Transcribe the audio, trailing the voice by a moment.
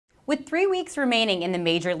With 3 weeks remaining in the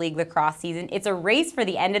Major League Lacrosse season, it's a race for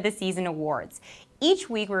the end of the season awards. Each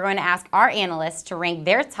week, we're going to ask our analysts to rank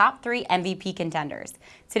their top 3 MVP contenders.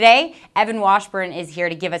 Today, Evan Washburn is here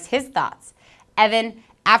to give us his thoughts. Evan,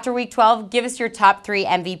 after week 12, give us your top 3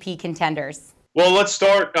 MVP contenders. Well, let's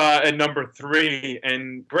start at number 3.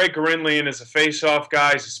 And Greg Garinlian is a face-off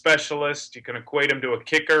guy. He's a specialist. You can equate him to a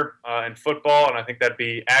kicker in football, and I think that'd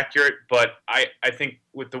be accurate. But I think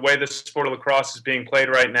with the way the sport of lacrosse is being played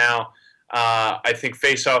right now, I think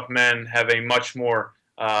face-off men have a much more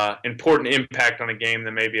important impact on a game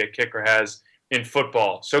than maybe a kicker has in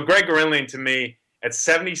football. So Greg Garinlian, to me, at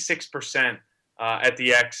 76% at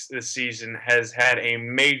the X this season, has had a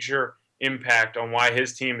major impact on why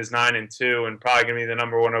his team is 9-2 and probably going to be the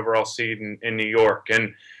 #1 overall seed in New York.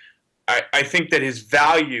 And I think that his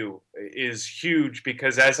value is huge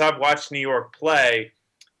because as I've watched New York play,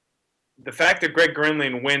 the fact that Greg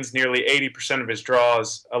Garinlian wins nearly 80% of his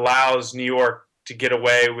draws allows New York to get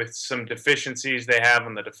away with some deficiencies they have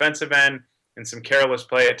on the defensive end and some careless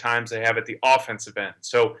play at times they have at the offensive end.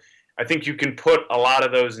 So I think you can put a lot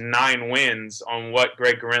of those 9 wins on what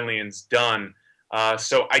Greg Garinlian's done.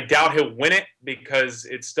 So I doubt he'll win it because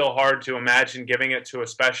it's still hard to imagine giving it to a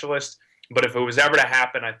specialist. But if it was ever to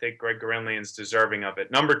happen, I think Greg Garinlian's deserving of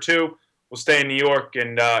it. Number 2, we'll stay in New York,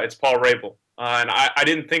 and it's Paul Rabel. And I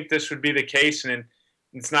didn't think this would be the case, and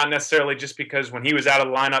it's not necessarily just because when he was out of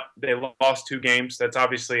the lineup, they lost 2 games. That's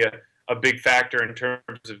obviously a big factor in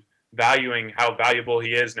terms of valuing how valuable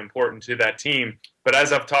he is and important to that team. But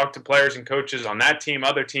as I've talked to players and coaches on that team,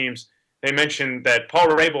 other teams, they mentioned that Paul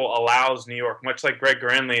Rabel allows New York, much like Greg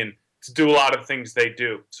Garinlian, to do a lot of things they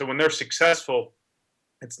do. So when they're successful,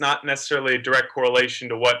 it's not necessarily a direct correlation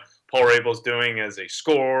to what Paul Rabel's doing as a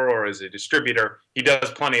scorer or as a distributor. He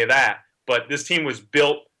does plenty of that. But this team was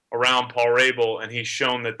built around Paul Rabel, and he's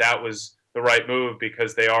shown that that was the right move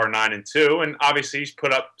because they are 9-2. And obviously he's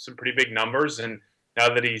put up some pretty big numbers, and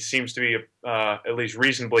now that he seems to be at least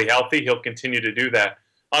reasonably healthy, he'll continue to do that.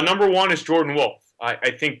 Number 1 is Jordan Wolf.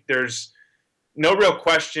 I think there's no real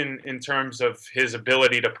question in terms of his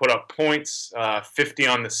ability to put up points, 50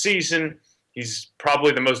 on the season. He's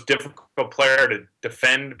probably the most difficult player to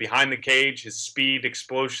defend behind the cage. His speed,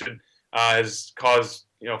 explosion has caused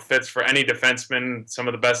fits for any defenseman, some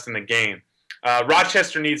of the best in the game.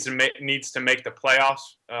 Rochester needs to make the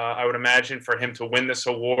playoffs, I would imagine, for him to win this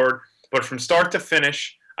award. But from start to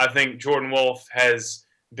finish, I think Jordan Wolf has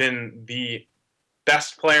been the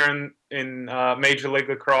best player in Major League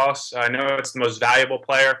Lacrosse. I know it's the most valuable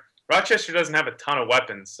player. Rochester doesn't have a ton of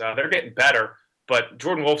weapons. They're getting better, but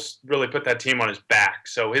Jordan Wolf's really put that team on his back.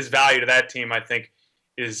 So his value to that team, I think,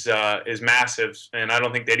 is massive, and I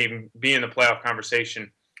don't think they'd even be in the playoff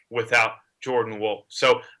conversation without Jordan Wolf.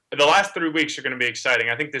 So the last 3 weeks are going to be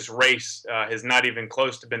exciting. I think this race has not even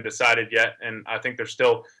close to been decided yet, and I think there's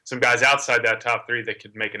still some guys outside that top 3 that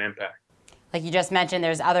could make an impact. Like you just mentioned,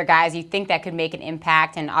 there's other guys you think that could make an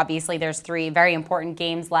impact, and obviously there's 3 very important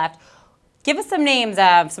games left. Give us some names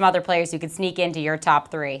of some other players who could sneak into your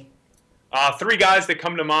top 3. 3 guys that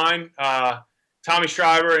come to mind. Tommy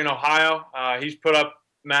Schreiber in Ohio. He's put up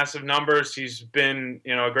massive numbers. He's been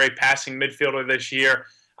a great passing midfielder this year.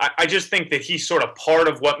 I just think that he's sort of part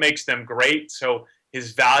of what makes them great. So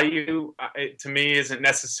his value, to me, isn't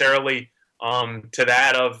necessarily to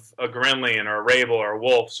that of a Garinlian or a Rabel or a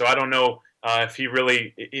Wolf. So I don't know if he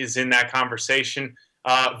really is in that conversation.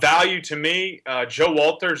 Value to me, Joe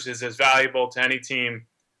Walters is as valuable to any team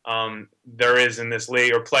there is in this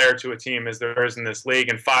league, or player to a team as there is in this league.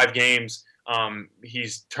 In 5 games,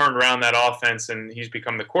 he's turned around that offense and he's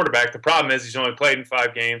become the quarterback. The problem is he's only played in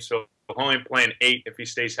 5 games, so he'll only play in 8 if he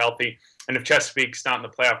stays healthy. And if Chesapeake's not in the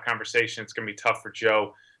playoff conversation, it's going to be tough for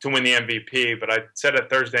Joe to win the MVP. But I said it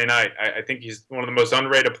Thursday night, I think he's one of the most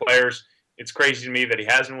underrated players. It's crazy to me that he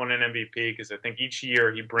hasn't won an MVP because I think each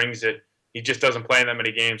year he brings it. He just doesn't play in that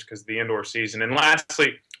many games because of the indoor season. And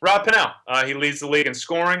lastly, Rob Pennell. He leads the league in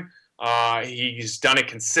scoring. He's done it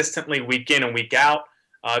consistently week in and week out.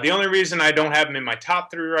 The only reason I don't have him in my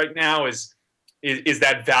top 3 right now is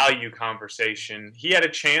that value conversation. He had a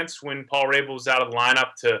chance when Paul Rabel was out of the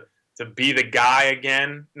lineup to be the guy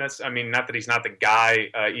again. I mean, not that he's not the guy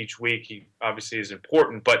each week. He obviously is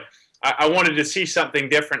important, but I wanted to see something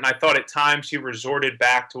different, and I thought at times he resorted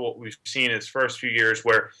back to what we've seen in his first few years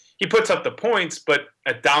where he puts up the points but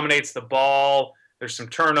dominates the ball. There's some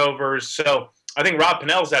turnovers. So I think Rob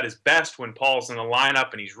Pennell's at his best when Paul's in the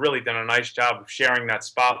lineup, and he's really done a nice job of sharing that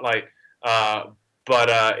spotlight.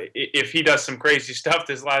 But if he does some crazy stuff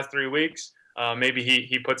this last 3 weeks, maybe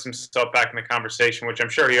he puts himself back in the conversation, which I'm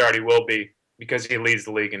sure he already will be because he leads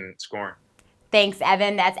the league in scoring. Thanks,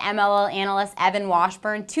 Evan. That's MLL analyst Evan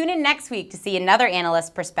Washburn. Tune in next week to see another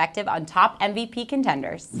analyst perspective on top MVP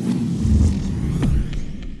contenders.